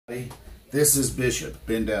This is Bishop.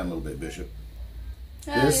 Bend down a little bit, Bishop.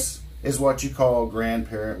 Hi. This is what you call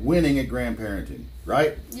winning at grandparenting,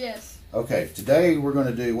 right? Yes. Okay, today we're going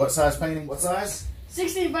to do what size painting? What size?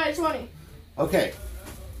 16 by 20. Okay.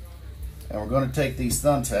 And we're going to take these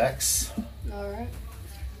thumbtacks. Alright.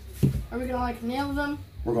 Are we going to like nail them?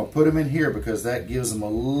 We're going to put them in here because that gives them a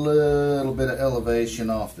little bit of elevation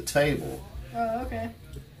off the table. Oh, okay.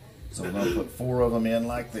 So we're going to put 4 of them in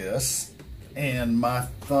like this. And my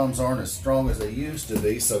thumbs aren't as strong as they used to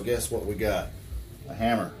be, so guess what we got? A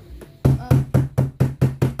hammer. There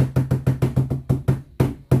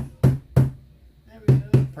we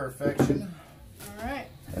go. Perfection. Alright.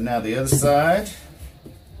 And now the other side.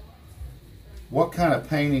 What kind of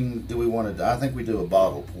painting do we want to do? I think we do a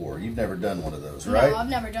bottle pour. You've never done one of those, right? No, I've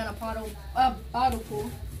never done a bottle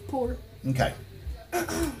pour. Okay.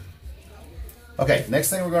 Okay, next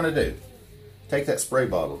thing we're going to do, take that spray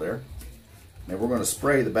bottle there, and we're going to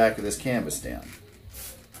spray the back of this canvas down.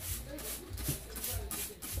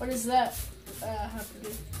 What does that have to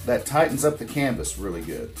do? That tightens up the canvas really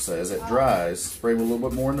good. So as it dries, spray a little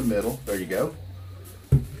bit more in the middle. There you go.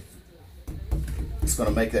 It's going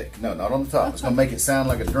to make that, no, not on the top. It's going to make it sound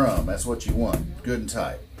like a drum. That's what you want, good and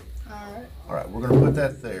tight. Alright. Alright, we're going to put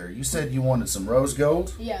that there. You said you wanted some rose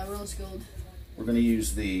gold? Yeah, rose gold. We're going to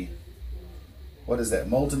use the, what is that,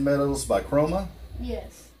 Molten Metals by Chroma?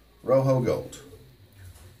 Yes. Rojo Gold.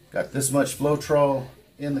 Got this much Floetrol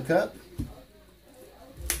in the cup.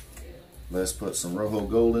 Let's put some Rojo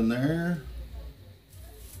Gold in there.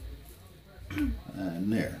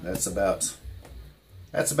 And there. That's about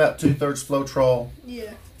 2/3 Floetrol.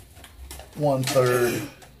 Yeah. 1/3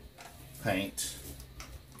 paint.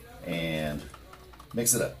 And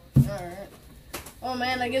mix it up. Alright. Oh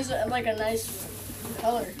man, that gives it like a nice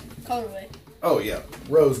colorway. Oh yeah,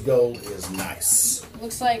 rose gold is nice.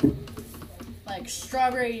 Looks like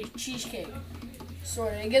strawberry cheesecake.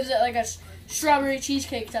 Sort of. It gives it like a strawberry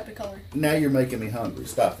cheesecake type of color. Now you're making me hungry.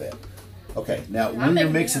 Stop that. Okay, now when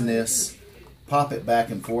you're mixing this, pop it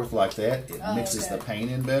back and forth like that. It mixes the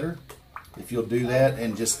paint in better. If you'll do that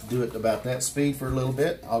and just do it about that speed for a little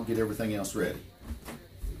bit, I'll get everything else ready.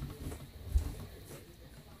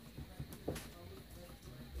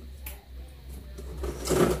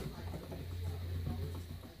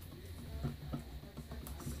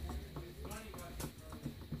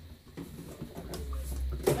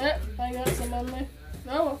 I got some on there.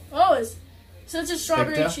 Oh, it's a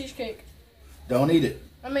strawberry cheesecake. Don't eat it.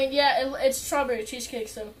 I mean, yeah, it's strawberry cheesecake,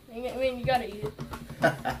 so I mean, you gotta eat it.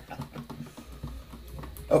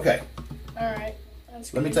 Okay. All right. That's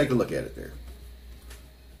good. Let me take a look at it there.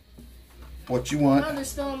 What you want? Oh, they're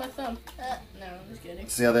still on my thumb. No, I'm just kidding.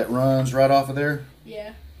 See how that runs right off of there?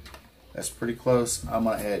 Yeah. That's pretty close. I'm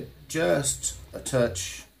gonna add just a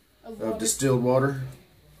touch of distilled water.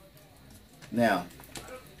 Now,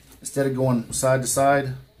 instead of going side to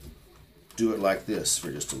side, do it like this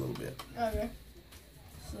for just a little bit. Okay.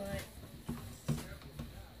 So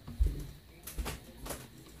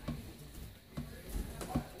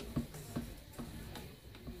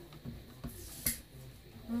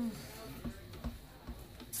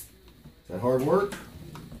Is that hard work?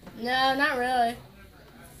 No, not really.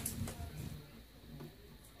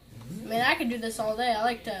 I mean, I could do this all day. I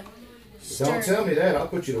like to stir. Don't tell me that. I'll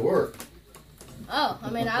put you to work. Oh, I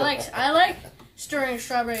mean, I like stirring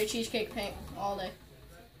strawberry cheesecake paint all day.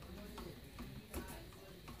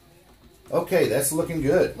 Okay, that's looking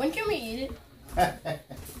good. When can we eat it?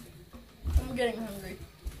 I'm getting hungry.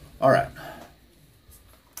 All right.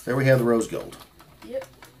 There we have the rose gold. Yep.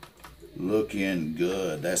 Looking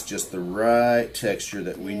good. That's just the right texture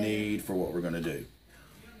that we need for what we're going to do.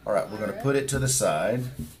 All right, we're going to put it to the side.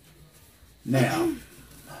 Now,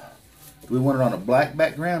 do we want it on a black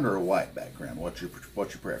background or a white background? What's your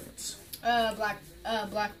preference? Black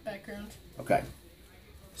background. Okay.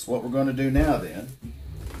 So what we're going to do now then,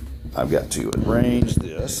 I've got to arrange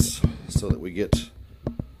this so that we get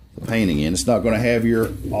the painting in. It's not going to have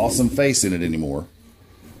your awesome face in it anymore,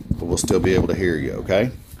 but we'll still be able to hear you,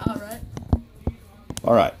 okay? All right.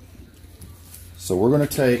 All right. So we're going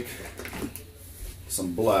to take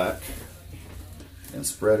some black and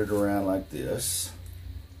spread it around like this.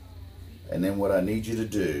 And then what I need you to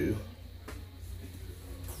do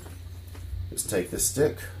is take this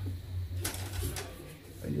stick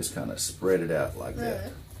and just kind of spread it out like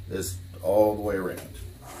that. This all the way around.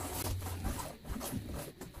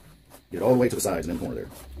 Get all the way to the sides and in the corner there.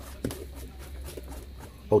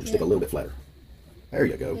 Hold your stick a little bit flatter. There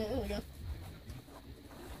you go. Yeah, there we go.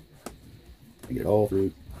 And get it all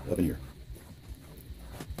through up in here.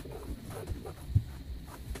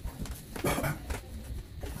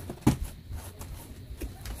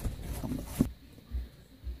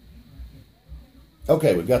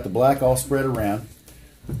 Okay, we've got the black all spread around.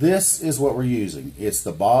 This is what we're using. It's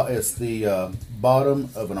the bottom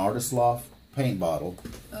of an Artist Loft paint bottle.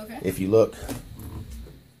 Okay. If you look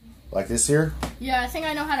like this here. Yeah, I think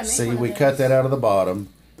I know how to make See, one of we those. cut that out of the bottom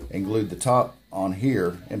and glued the top on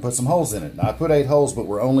here and put some holes in it. Now, I put 8 holes, but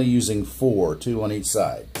we're only using 4, 2 on each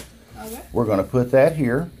side. Okay. We're going to put that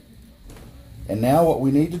here. And now what we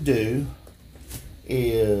need to do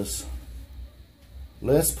is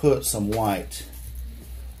let's put some white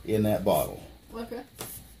in that bottle. Okay.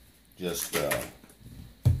 Just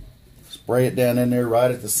spray it down in there right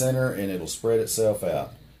at the center and it'll spread itself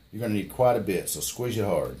out. You're going to need quite a bit, so squeeze it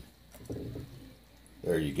hard.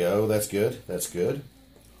 There you go. That's good. That's good.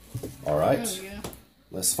 All right. There we go.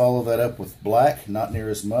 Let's follow that up with black, not near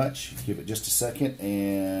as much. Give it just a second,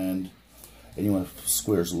 and you want to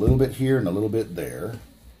squares a little bit here and a little bit there.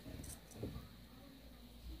 A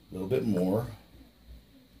little bit more.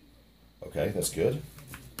 Okay, that's good.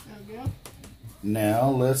 There we go. Now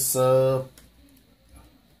let's we're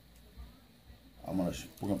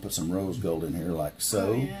gonna put some rose gold in here like so.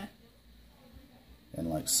 Oh, yeah. And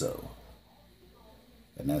like so.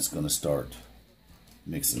 And that's gonna start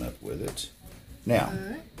mixing up with it. Now,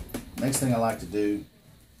 next thing I like to do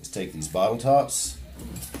is take these bottle tops,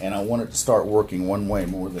 and I want it to start working one way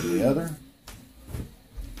more than the other.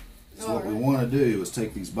 So what we want to do is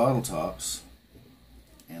take these bottle tops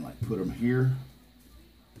and like put them here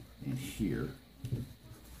and here.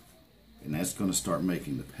 And that's going to start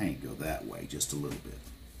making the paint go that way just a little bit.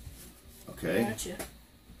 Okay? Gotcha.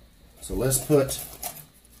 So let's put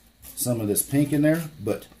some of this pink in there,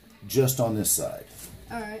 but just on this side.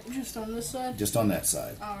 Alright, just on this side? Just on that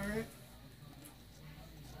side. Alright.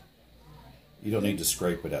 You don't need to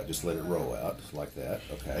scrape it out, just let it roll out like that.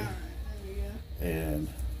 Okay. Alright, there we go. And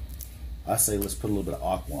I say let's put a little bit of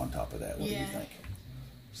aqua on top of that. What do you Yeah. think?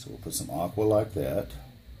 So we'll put some aqua like that.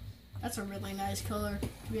 That's a really nice color,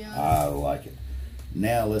 to be honest. I like it.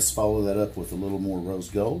 Now let's follow that up with a little more rose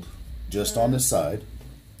gold, just on this side.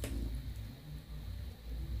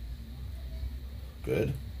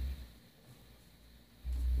 Good.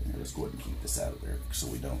 Now let's go ahead and keep this out of there so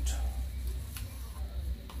we don't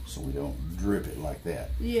drip it like that.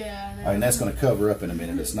 Yeah, I know. I mean, that's going to cover up in a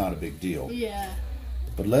minute. It's not a big deal. Yeah.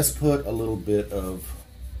 But let's put a little bit of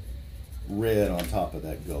red on top of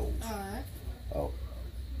that gold. Alright. Oh,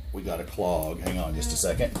 we got a clog. Hang on just a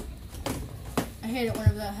second. I hate it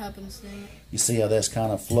whenever that happens, dang it. You see how that's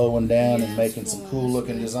kind of flowing down Yeah, and it's making some flowing cool this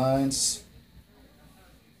looking way. designs?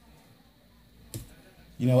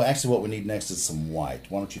 You know, actually what we need next is some white.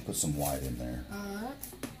 Why don't you put some white in there? Alright.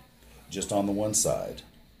 Just on the one side.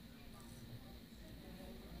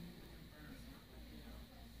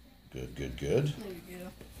 Good, good, good. There you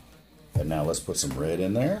go. And now let's put some red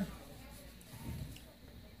in there.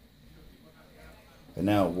 And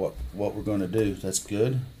now what we're going to do, that's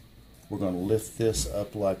good. We're going to lift this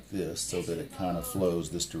up like this so that it kind of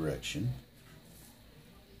flows this direction.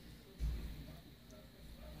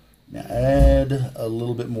 Now add a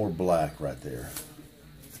little bit more black right there.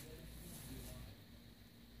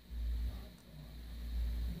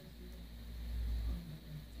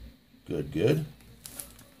 Good, good.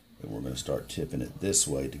 And we're going to start tipping it this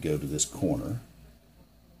way to go to this corner.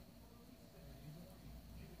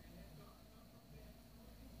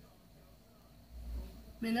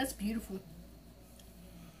 Man, that's beautiful.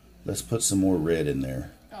 Let's put some more red in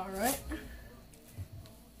there. Alright.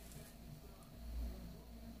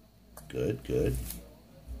 Good, good.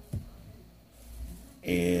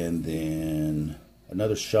 And then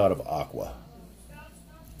another shot of aqua.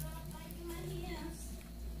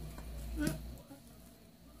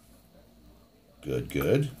 Good,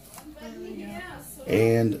 good.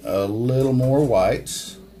 And a little more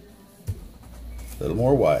white. A little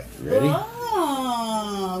more white. Ready?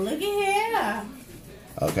 Oh, look at here.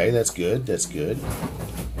 Okay, that's good. That's good.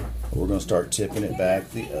 We're going to start tipping it back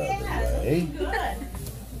the other way. Good.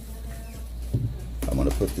 I'm going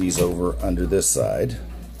to put these over under this side.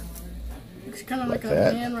 Looks kind of Like like a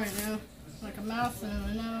that. man right now. Like a mouth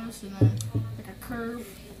and a nose and then like a curve.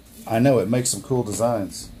 I know, it makes some cool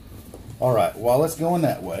designs. All right, while it's going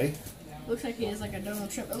that way, Looks like he has like a Donald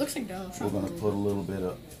Trump. It looks like Donald we're Trump. going to put a little bit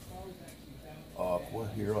of aqua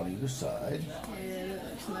here on either side. Yeah, that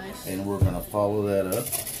looks nice. And we're going to follow that up.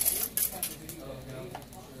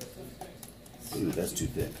 Ooh, that's too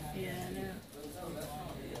thick. Yeah, I know.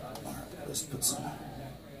 All right, let's put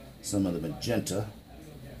some of the magenta.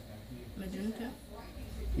 Magenta?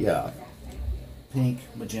 Yeah, pink,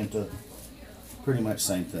 magenta, pretty much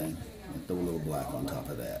same thing. And throw a little black on top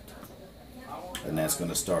of that. And that's going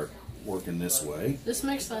to start working this way. This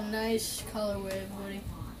makes a nice colorway, buddy.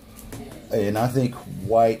 And I think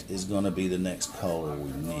white is going to be the next color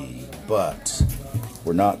we need, but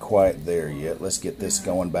we're not quite there yet. Let's get this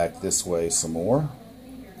going back this way some more.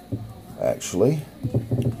 Actually,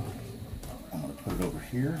 I'm going to put it over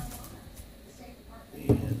here.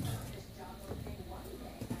 And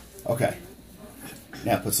okay,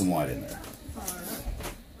 now put some white in there.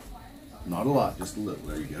 Not a lot, just a little.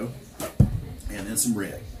 There you go. And then some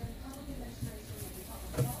red.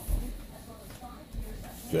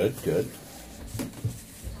 Good, good.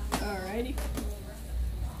 Alrighty.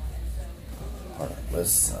 All right,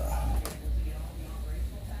 let's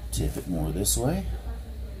tip it more this way.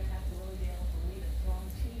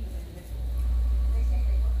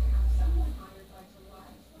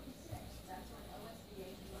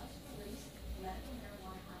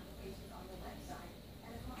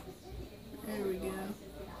 There we go.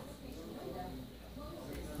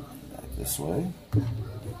 Back this way.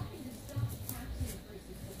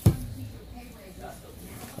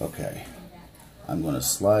 Okay, I'm going to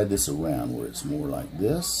slide this around where it's more like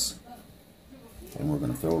this, and we're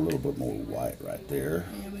going to throw a little bit more white right there,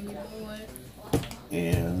 And we need more white.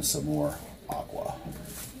 and some more aqua.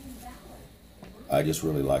 I just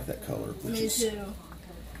really like that color, Me too.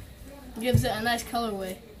 Gives it a nice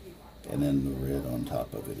colorway. and then the red on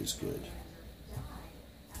top of it is good.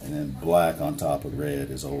 And then black on top of red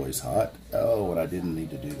is always hot. Oh, and I didn't need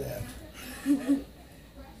to do that.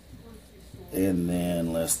 And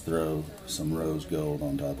then let's throw some rose gold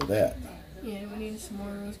on top of that. Yeah, we need some more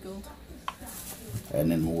rose gold.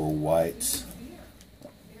 And then more white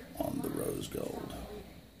on the rose gold.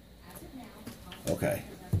 Okay.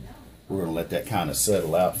 We're going to let that kind of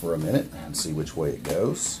settle out for a minute and see which way it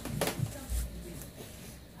goes.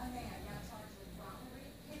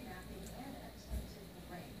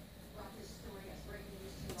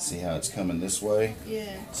 See how it's coming this way?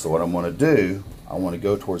 Yeah. So what I'm going to do, I want to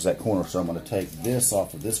go towards that corner, so I'm going to take this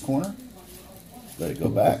off of this corner, let it go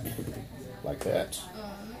back, like that.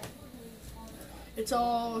 It's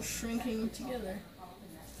all shrinking together.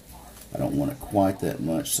 I don't want it quite that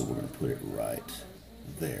much, so we're going to put it right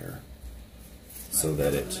there, so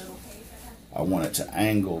that I want it to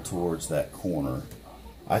angle towards that corner.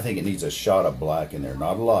 I think it needs a shot of black in there,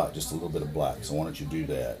 not a lot, just a little bit of black, so why don't you do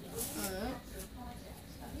that?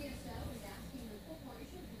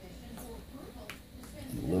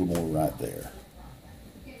 A little more right there.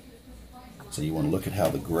 So you want to look at how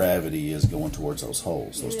the gravity is going towards those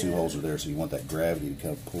holes. Those two holes are there, so you want that gravity to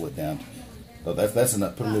kind of pull it down. So that's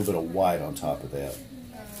enough. Put a little bit of white on top of that.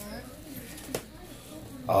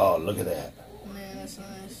 Oh, look at that. Man, that's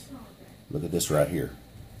nice. Look at this right here.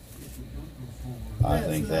 I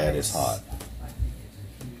think that is hot.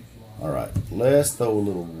 All right, let's throw a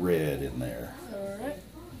little red in there. Alright.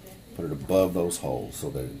 Put it above those holes so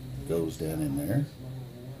that it goes down in there.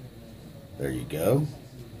 There you go.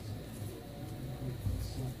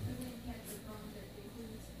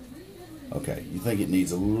 Okay, you think it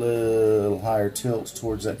needs a little higher tilt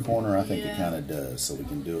towards that corner? I think it kind of does, so we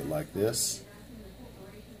can do it like this.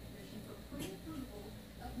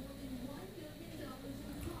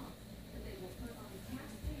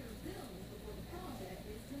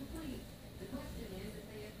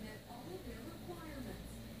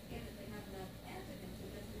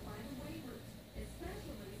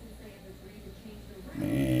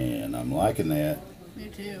 Man, I'm liking that. Me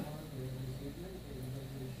too.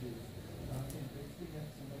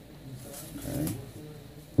 Okay.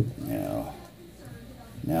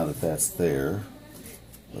 Now that that's there,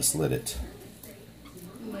 let's let it.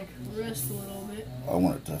 Like rest a little bit. I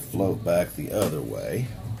want it to float back the other way.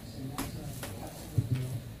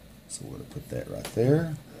 So we're going to put that right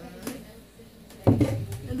there.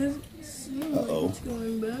 It doesn't seem like it's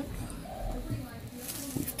going back.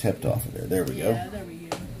 We've tapped off of there. There we go. Yeah, there we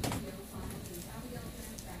go.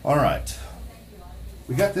 All right.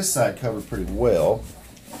 We got this side covered pretty well.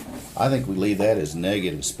 I think we leave that as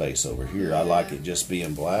negative space over here. I like it just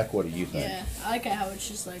being black. What do you think? Yeah, I like it how it's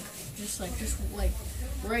just like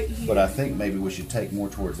right here. But I think maybe we should take more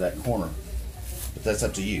towards that corner. But that's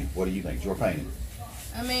up to you. What do you think? It's your painting.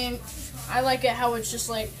 I mean, I like it how it's just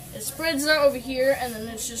like it spreads out over here and then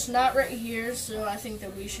it's just not right here. So I think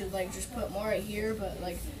that we should like just put more right here, but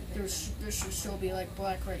like there should still be like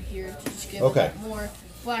black right here to just give it like, more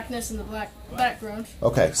blackness in the black background.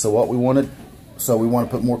 Okay, so what we wanted, so we want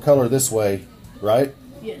to put more color this way, right?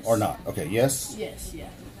 Yes. Or not? Okay, yes? Yes, yeah.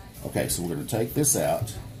 Okay, so we're going to take this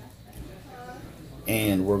out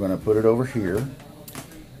and we're going to put it over here.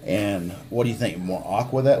 And what do you think? More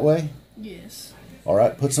aqua that way? Yes. All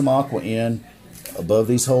right, put some aqua in above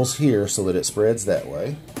these holes here so that it spreads that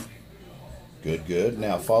way. Good, good.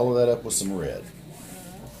 Now follow that up with some red.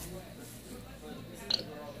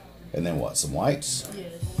 And then what? Some whites?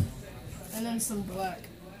 Yes. And then some black.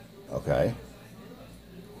 Okay.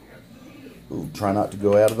 Ooh, try not to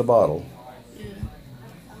go out of the bottle. Yeah.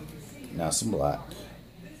 Now some black.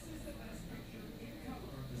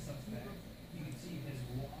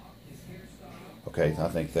 Okay, I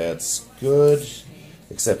think that's good.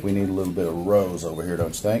 Except we need a little bit of rose over here, don't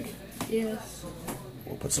you think? Yes.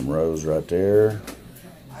 We'll put some rose right there.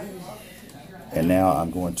 And now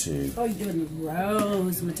I'm going to... Oh, you're doing the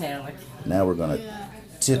rose metallic. Now we're going to Yeah.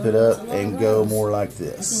 tip it up and go more like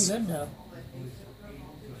this. Looking good, though.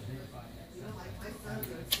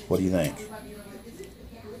 What do you think?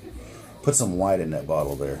 Put some white in that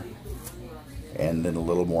bottle there. And then a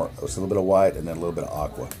little bit of white and then a little bit of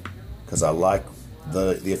aqua. Because I like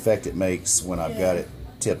the effect it makes when I've got it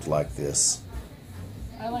tipped like this.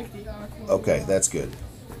 I like the aqua. Okay, that's good.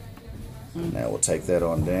 Now we'll take that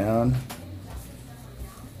on down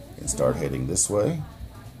and start heading this way.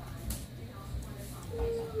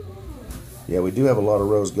 Yeah, we do have a lot of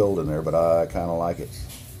rose gold in there, but I kind of like it.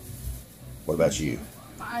 What about you?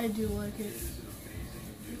 I do like it.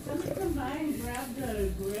 Okay. Come by and grab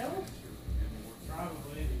the grill.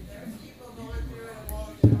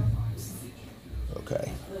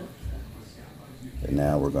 Okay. And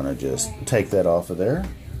now we're going to just take that off of there.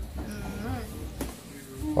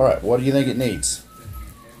 All right, what do you think it needs?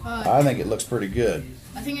 I think it looks pretty good.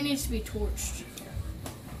 I think it needs to be torched.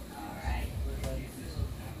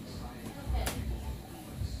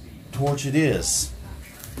 Torch it is.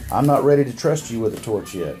 I'm not ready to trust you with a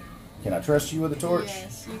torch yet. Can I trust you with a torch?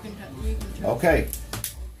 Yes, you can touch. Okay.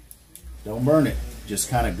 Don't burn it. Just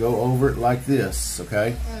kind of go over it like this,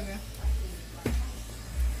 okay? Okay.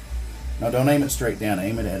 Now don't aim it straight down.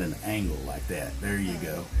 Aim it at an angle like that. There you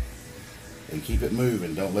go. And keep it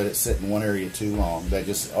moving. Don't let it sit in one area too long. That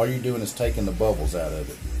just all you're doing is taking the bubbles out of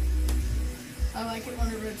it. I like it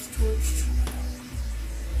whenever it's torched.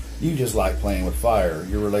 You just like playing with fire.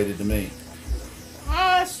 You're related to me.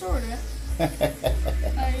 Sorta.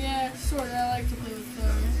 Yeah, sorta. I like to play with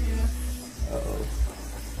fire. Yeah.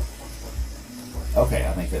 Uh-oh. Okay,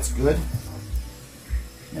 I think that's good.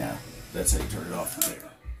 Now, that's how you turn it off from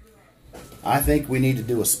there. I think we need to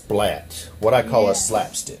do a splat. What I call a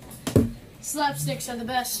slapstick. Slapsticks are the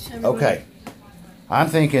best. Everybody. Okay. I'm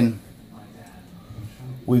thinking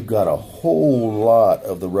we've got a whole lot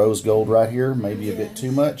of the rose gold right here. Maybe a bit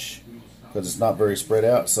too much because it's not very spread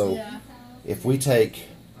out. So if we take...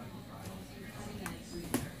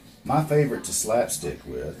 My favorite to slapstick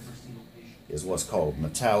with is what's called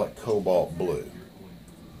metallic cobalt blue.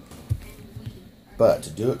 But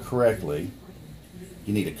to do it correctly,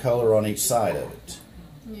 you need a color on each side of it.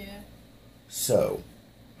 Yeah. So,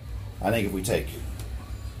 I think if we take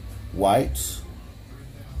white,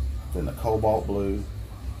 then the cobalt blue,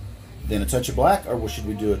 then a touch of black, or should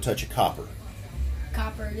we do a touch of copper?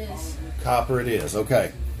 Copper it is. Copper it is,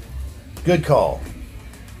 okay. Good call.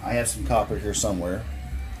 I have some copper here somewhere.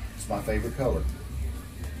 It's my favorite color.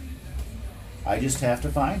 I just have to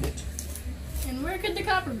find it. And where could the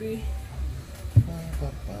copper be?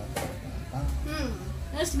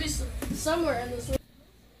 It has to be somewhere in this.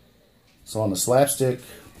 So on the slapstick,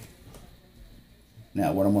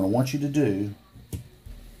 now what I'm going to want you to do,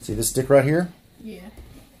 see this stick right here? Yeah.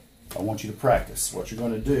 I want you to practice. What you're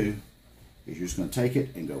going to do is you're just going to take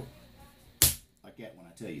it and go like that when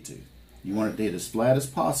I tell you to. You want it to hit as flat as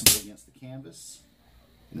possible against the canvas.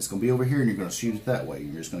 And it's going to be over here and you're going to shoot it that way.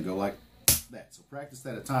 You're just going to go like that. So practice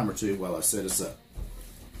that a time or two while I set us up.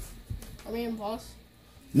 Are we in pause?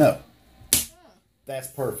 No. That's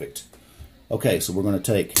perfect. Okay, so we're going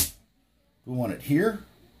to take, we want it here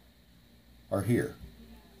or here?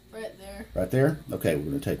 Right there. Right there? Okay,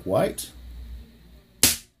 we're going to take white.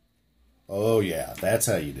 Oh yeah, that's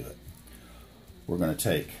how you do it. We're going to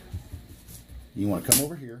take, you want to come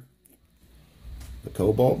over here, the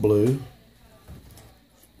cobalt blue,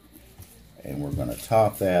 and we're going to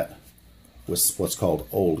top that with what's called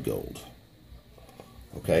old gold.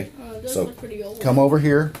 Okay, it does so look pretty old. come over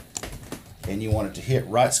here, and you want it to hit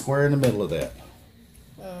right square in the middle of that.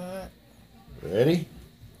 Ready?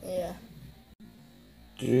 Yeah.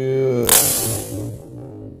 Good.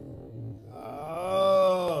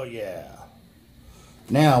 Oh yeah.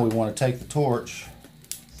 Now we want to take the torch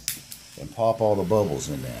and pop all the bubbles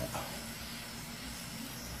in that.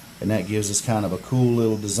 And that gives us kind of a cool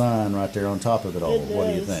little design right there on top of it all. What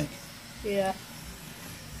do you think? Yeah.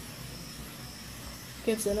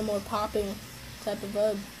 Gives it a more popping type of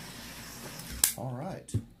vibe. All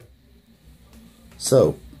right.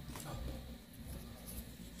 So,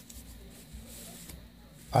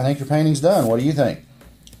 I think your painting's done. What do you think?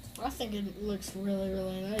 I think it looks really,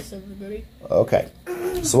 really nice, everybody. Okay.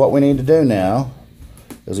 So what we need to do now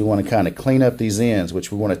is we want to kind of clean up these ends,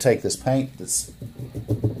 which we want to take this paint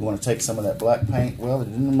we want to take some of that black paint. Well, it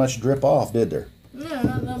didn't much drip off, did there? Yeah,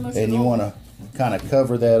 not that much. And you want to kind of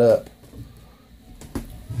cover that up.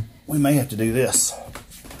 We may have to do this.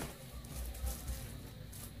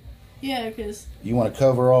 Yeah, because You want to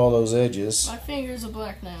cover all those edges. my fingers are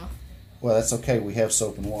black now. Well, that's okay. We have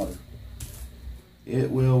soap and water. It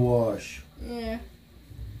will wash. Yeah.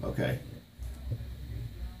 Okay.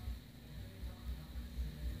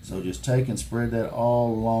 So just take and spread that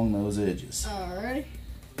all along those edges. Alrighty.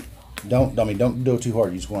 Don't do it too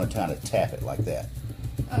hard. You just want to kind of tap it like that.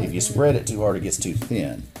 Okay. If you spread it too hard, it gets too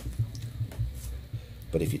thin.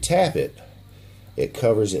 But if you tap it, it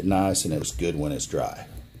covers it nice and it's good when it's dry.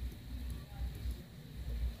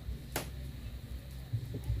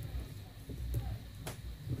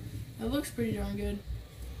 It looks pretty darn good.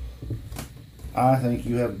 I think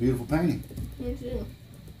you have a beautiful painting. Me too.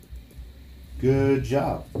 Good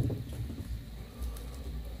job.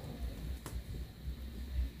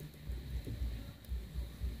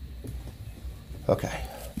 Okay.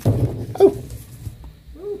 Oh.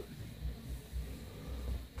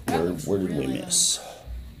 Where did we miss?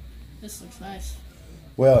 This looks nice.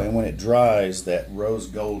 Well, and when it dries, that rose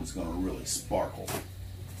gold is going to really sparkle.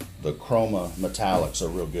 The chroma metallics are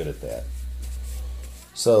real good at that.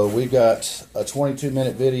 So we've got a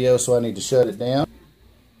 22-minute video, so I need to shut it down.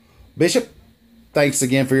 Bishop, thanks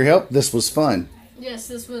again for your help. This was fun. Yes,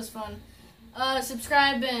 this was fun.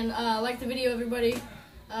 Subscribe and like the video, everybody.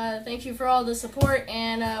 Thank you for all the support,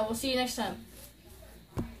 and we'll see you next time.